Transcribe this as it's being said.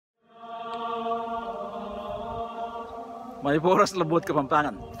may oras labot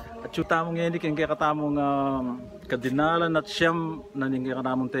Kapampangan. At yung tamong ngayon kaya kaya katamong kadinalan at siyam na kaya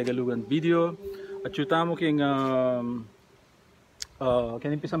katamong Tegalugan video. At yung tamong kaya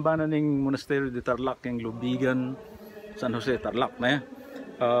kanimpisambanan ng Monasterio de Tarlac yung Lubigan, San Jose, Tarlac na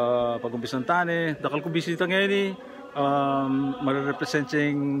pag-umpisan tani, dakal ko bisita ngayon marirepresent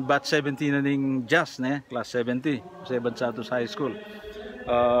yung batch 70 na ng JASHS na class 70 sa Bansatos High School.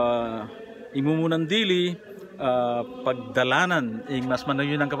 Imumunang dili pagdalanan ing mas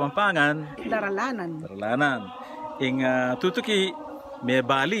manayon ng Kapampangan daralanan ing tutuki may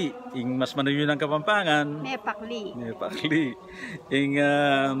bali ing mas manayon ng Kapampangan may pakli ing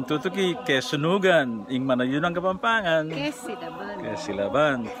tutuki kesunugan ing manayon ng Kapampangan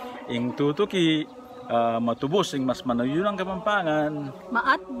kesilaban ing tutuki matubos ing mas manayon ng Kapampangan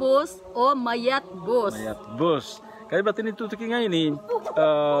maatbos o mayatbos. Kaya ba tinitutuki ngayon ni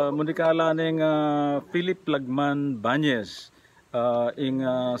munikala ng Philip Lagman Banyes ing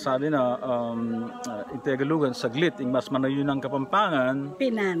sabi na Tegalugan saglit ing mas manayon ng Kapampangan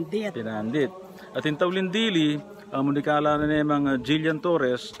pinandit. At in Tawlindili munikala na mga Jillian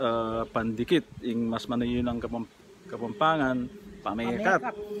Torres pandikit ing mas manayon ng Kapampangan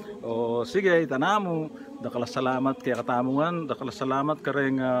pamikat. O sige, itanamo, dakala salamat kay katamungan, dakala salamat ka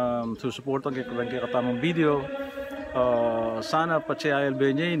rin susuportan kay katamong video. Sana pa siya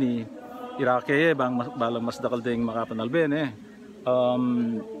ALB niya ini irakeye bang balang mas dakal ding makapanalben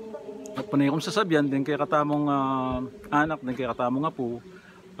at panay kong sasabyan din kay katamong anak din kay katamong apo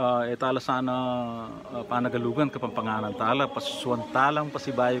tala sana panagalugan Kapampanganan tala Sisuan talang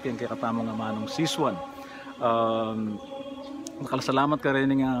pasibayo kay katamong Amanung Sisuan. Nakalasalamat ka rin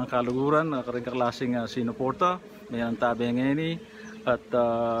ng kaluguran ka rin kaklaseng sinuporta may ang tabi ngayon at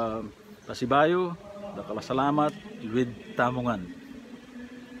pasibayo. Salamat with tamungan.